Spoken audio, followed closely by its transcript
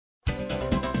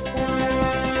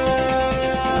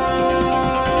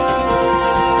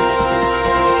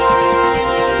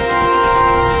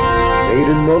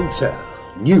Montana.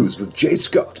 News with Jay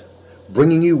Scott,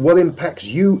 bringing you what impacts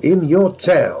you in your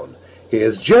town.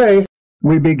 Here's Jay.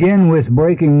 We begin with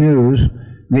breaking news.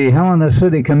 The Helena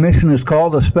City Commission has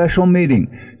called a special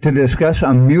meeting to discuss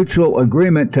a mutual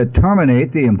agreement to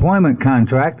terminate the employment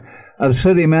contract of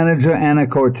City Manager Ana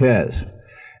Cortez.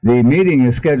 The meeting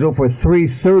is scheduled for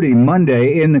 3:30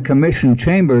 Monday in the Commission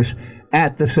chambers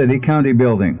at the City County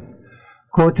Building.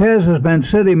 Cortez has been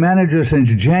city manager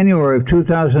since January of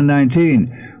 2019,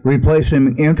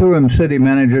 replacing interim city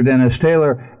manager Dennis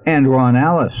Taylor and Ron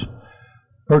Alice.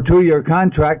 Her 2-year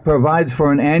contract provides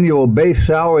for an annual base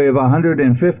salary of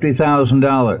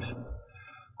 $150,000.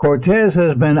 Cortez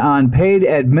has been on paid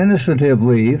administrative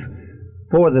leave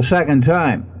for the second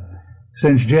time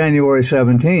since January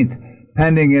 17th,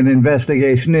 pending an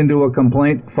investigation into a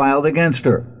complaint filed against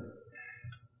her.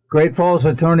 Great Falls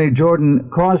attorney Jordan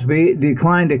Crosby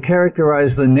declined to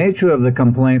characterize the nature of the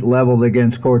complaint leveled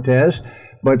against Cortez,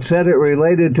 but said it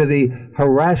related to the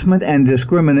harassment and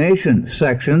discrimination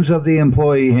sections of the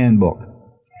employee handbook.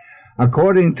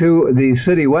 According to the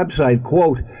city website,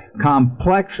 quote,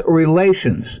 complex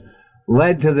relations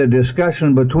led to the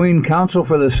discussion between counsel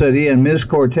for the city and Ms.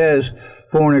 Cortez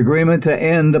for an agreement to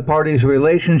end the parties'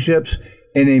 relationships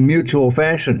in a mutual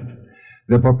fashion.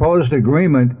 The proposed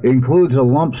agreement includes a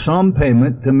lump sum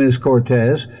payment to Ms.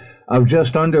 Cortez of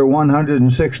just under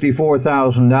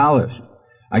 $164,000.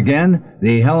 Again,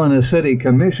 the Helena City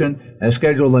Commission has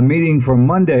scheduled a meeting for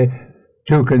Monday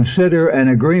to consider an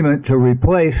agreement to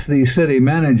replace the city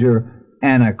manager,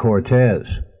 Ana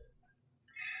Cortez.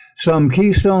 Some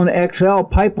Keystone XL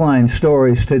pipeline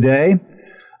stories today.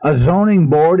 A zoning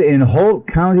board in Holt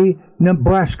County,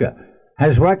 Nebraska,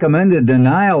 has recommended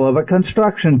denial of a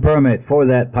construction permit for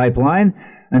that pipeline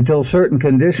until certain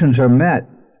conditions are met.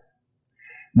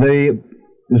 The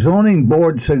zoning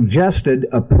board suggested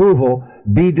approval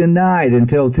be denied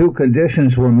until 2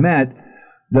 conditions were met.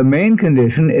 The main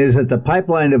condition is that the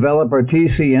pipeline developer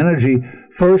TC Energy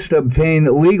first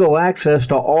obtain legal access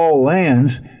to all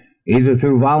lands, either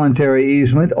through voluntary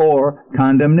easement or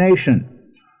condemnation.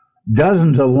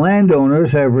 Dozens of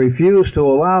landowners have refused to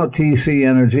allow TC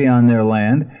Energy on their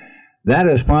land. That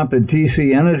has prompted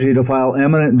TC Energy to file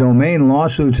eminent domain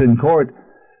lawsuits in court.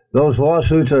 Those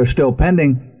lawsuits are still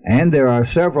pending, and there are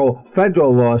several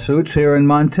federal lawsuits here in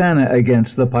Montana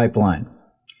against the pipeline.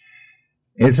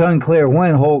 It's unclear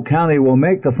when Holt County will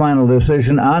make the final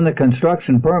decision on the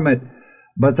construction permit,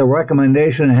 but the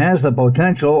recommendation has the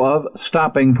potential of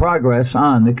stopping progress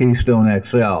on the Keystone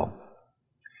XL.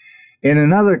 In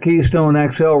another Keystone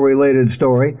XL-related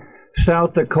story,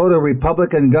 South Dakota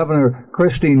Republican Governor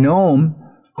Kristi Noem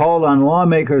called on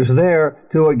lawmakers there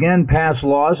to again pass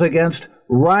laws against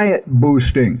riot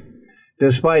boosting,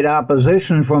 despite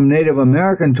opposition from Native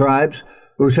American tribes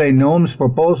who say Noem's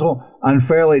proposal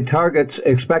unfairly targets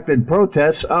expected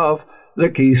protests of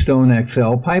the Keystone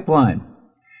XL pipeline.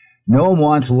 Noem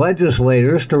wants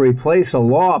legislators to replace a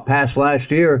law passed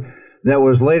last year that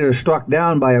was later struck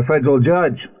down by a federal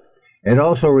judge. It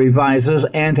also revises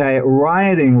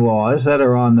anti-rioting laws that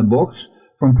are on the books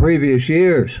from previous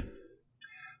years.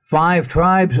 5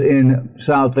 tribes in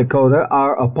South Dakota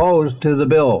are opposed to the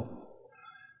bill.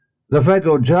 The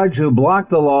federal judge who blocked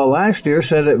the law last year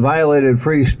said it violated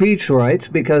free speech rights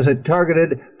because it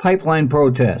targeted pipeline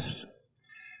protests.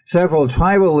 Several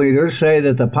tribal leaders say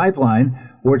that the pipeline,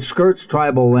 which skirts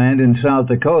tribal land in South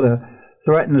Dakota,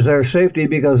 threatens their safety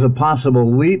because of possible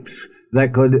leaks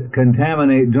that could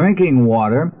contaminate drinking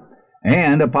water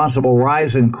and a possible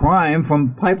rise in crime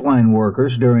from pipeline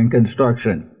workers during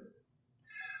construction.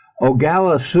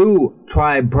 Oglala Sioux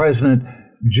tribe president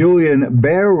Julian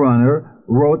Bear Runner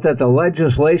wrote that the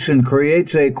legislation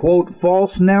creates a, quote,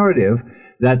 false narrative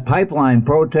that pipeline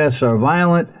protests are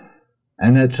violent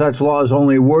and that such laws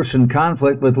only worsen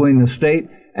conflict between the state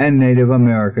and Native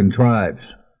American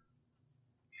tribes.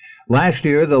 Last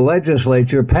year, the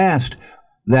legislature passed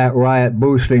that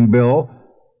riot-boosting bill.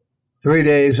 3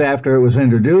 days after it was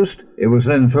introduced, it was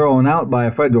then thrown out by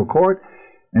a federal court,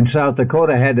 and South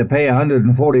Dakota had to pay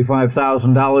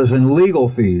 $145,000 in legal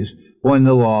fees when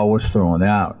the law was thrown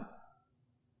out.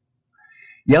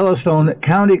 Yellowstone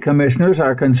County commissioners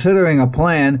are considering a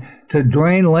plan to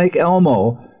drain Lake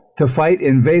Elmo to fight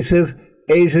invasive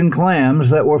Asian clams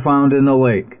that were found in the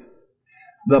lake.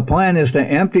 The plan is to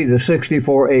empty the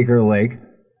 64-acre lake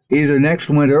either next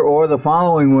winter or the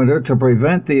following winter to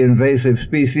prevent the invasive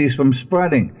species from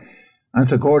spreading.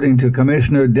 That's according to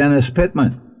Commissioner Dennis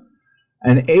Pittman.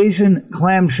 An Asian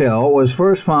clamshell was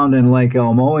first found in Lake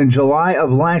Elmo in July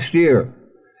of last year.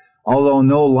 Although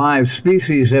no live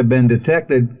species have been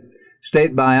detected,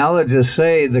 State biologists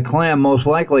say the clam most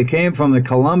likely came from the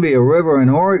Columbia River in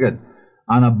Oregon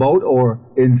on a boat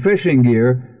or in fishing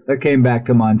gear that came back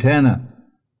to Montana.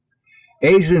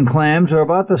 Asian clams are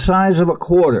about the size of a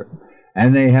quarter,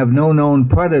 and they have no known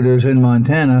predators in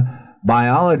Montana.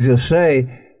 Biologists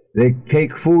say they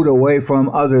take food away from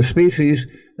other species.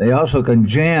 They also can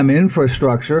jam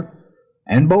infrastructure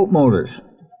and boat motors.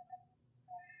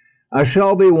 A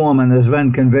Shelby woman has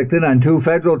been convicted on 2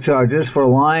 federal charges for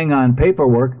lying on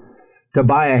paperwork to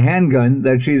buy a handgun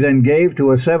that she then gave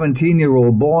to a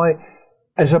 17-year-old boy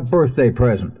as a birthday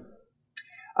present.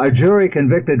 A jury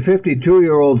convicted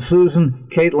 52-year-old Susan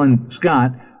Caitlin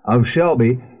Scott of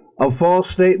Shelby of false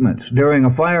statements during a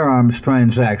firearms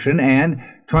transaction and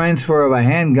transfer of a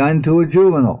handgun to a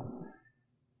juvenile.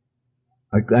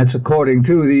 That's according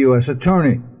to the U.S.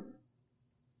 Attorney.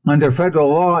 Under federal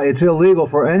law, it's illegal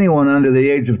for anyone under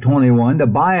the age of 21 to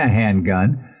buy a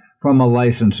handgun from a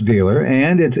licensed dealer,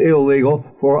 and it's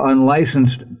illegal for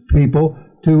unlicensed people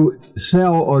to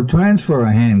sell or transfer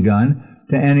a handgun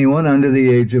to anyone under the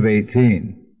age of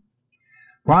 18.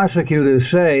 Prosecutors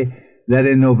say that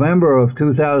in November of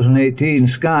 2018,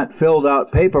 Scott filled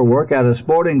out paperwork at a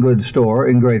sporting goods store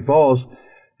in Great Falls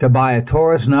to buy a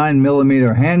Taurus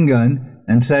 9mm handgun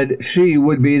and said she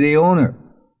would be the owner.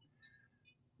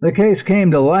 The case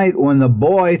came to light when the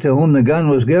boy to whom the gun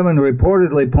was given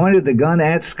reportedly pointed the gun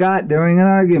at Scott during an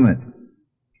argument.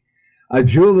 A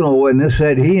juvenile witness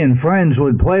said he and friends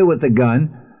would play with the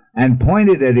gun and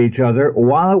pointed at each other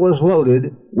while it was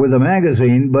loaded with a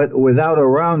magazine but without a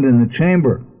round in the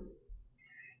chamber.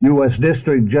 U.S.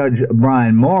 District Judge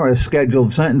Brian Morris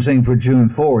scheduled sentencing for June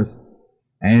 4th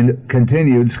and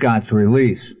continued Scott's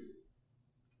release.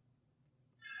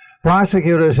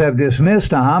 Prosecutors have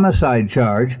dismissed a homicide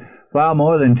charge filed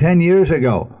more than 10 years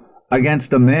ago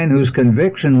against a man whose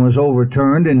conviction was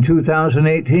overturned in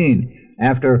 2018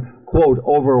 after, quote,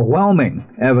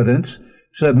 overwhelming evidence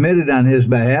submitted on his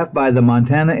behalf by the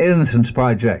Montana Innocence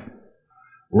Project.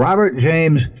 Robert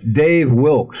James Dave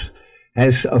Wilkes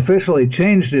has officially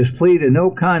changed his plea to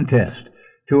no contest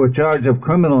to a charge of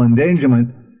criminal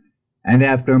endangerment, and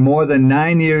after more than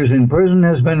 9 years in prison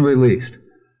has been released.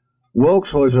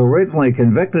 Wilkes was originally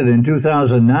convicted in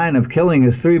 2009 of killing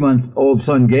his 3-month-old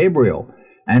son Gabriel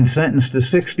and sentenced to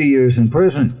 60 years in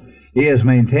prison. He has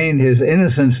maintained his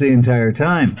innocence the entire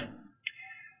time.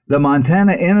 The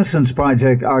Montana Innocence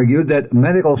Project argued that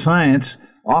medical science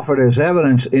offered as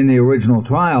evidence in the original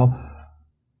trial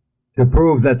to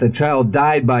prove that the child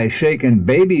died by shaken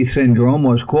baby syndrome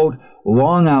was, quote,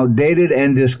 long outdated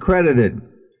and discredited.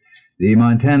 The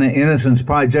Montana Innocence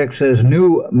Project says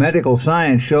new medical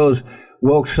science shows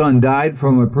Wilkes' son died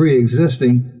from a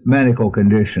pre-existing medical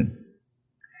condition.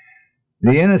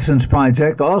 The Innocence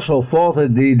Project also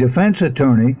faulted the defense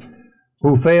attorney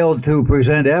who failed to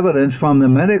present evidence from the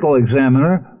medical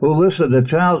examiner who listed the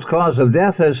child's cause of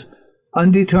death as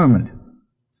undetermined.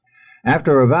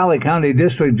 After a Valley County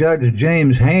District Judge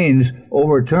James Haynes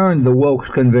overturned the Wilkes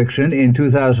conviction in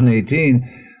 2018,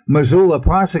 Missoula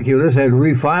prosecutors had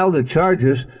refiled the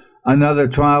charges. Another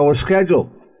trial was scheduled.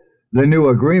 The new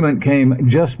agreement came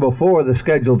just before the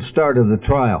scheduled start of the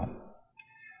trial.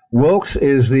 Wilkes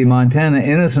is the Montana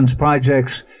Innocence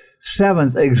Project's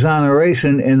 7th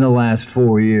exoneration in the last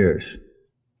 4 years.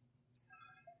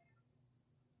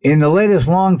 In the latest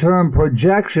long-term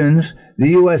projections, the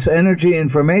U.S. Energy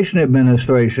Information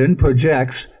Administration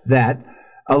projects that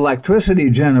electricity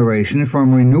generation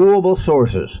from renewable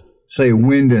sources, say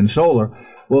wind and solar,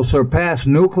 will surpass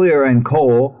nuclear and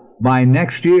coal by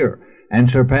next year and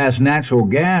surpass natural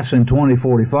gas in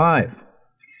 2045.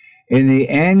 In the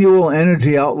Annual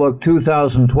Energy Outlook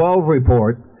 2012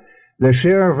 report, the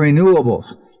share of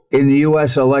renewables in the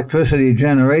U.S. electricity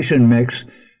generation mix,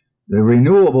 the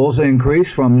renewables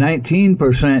increased from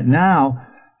 19% now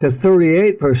to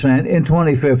 38% in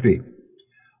 2050.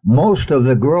 Most of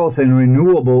the growth in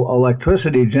renewable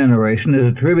electricity generation is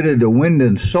attributed to wind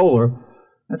and solar.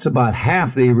 That's about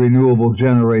half the renewable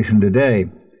generation today.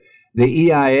 The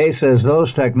EIA says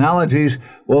those technologies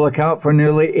will account for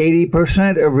nearly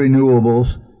 80% of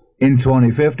renewables in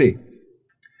 2050.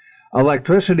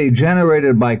 Electricity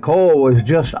generated by coal was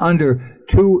just under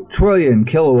 2 trillion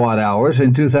kilowatt hours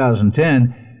in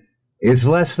 2010. It's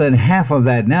less than half of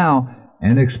that now,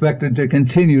 and expected to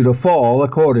continue to fall,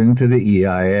 according to the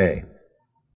EIA.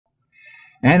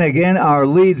 And again, our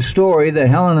lead story, the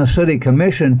Helena City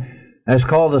Commission has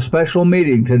called a special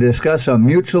meeting to discuss a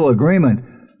mutual agreement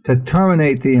to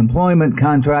terminate the employment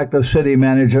contract of City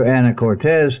Manager Anna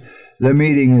Cortez. The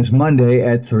meeting is Monday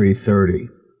at 3:30.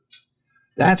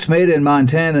 That's Made in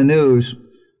Montana News.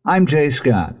 I'm Jay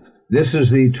Scott. This is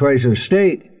the Treasure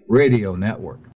State Radio Network.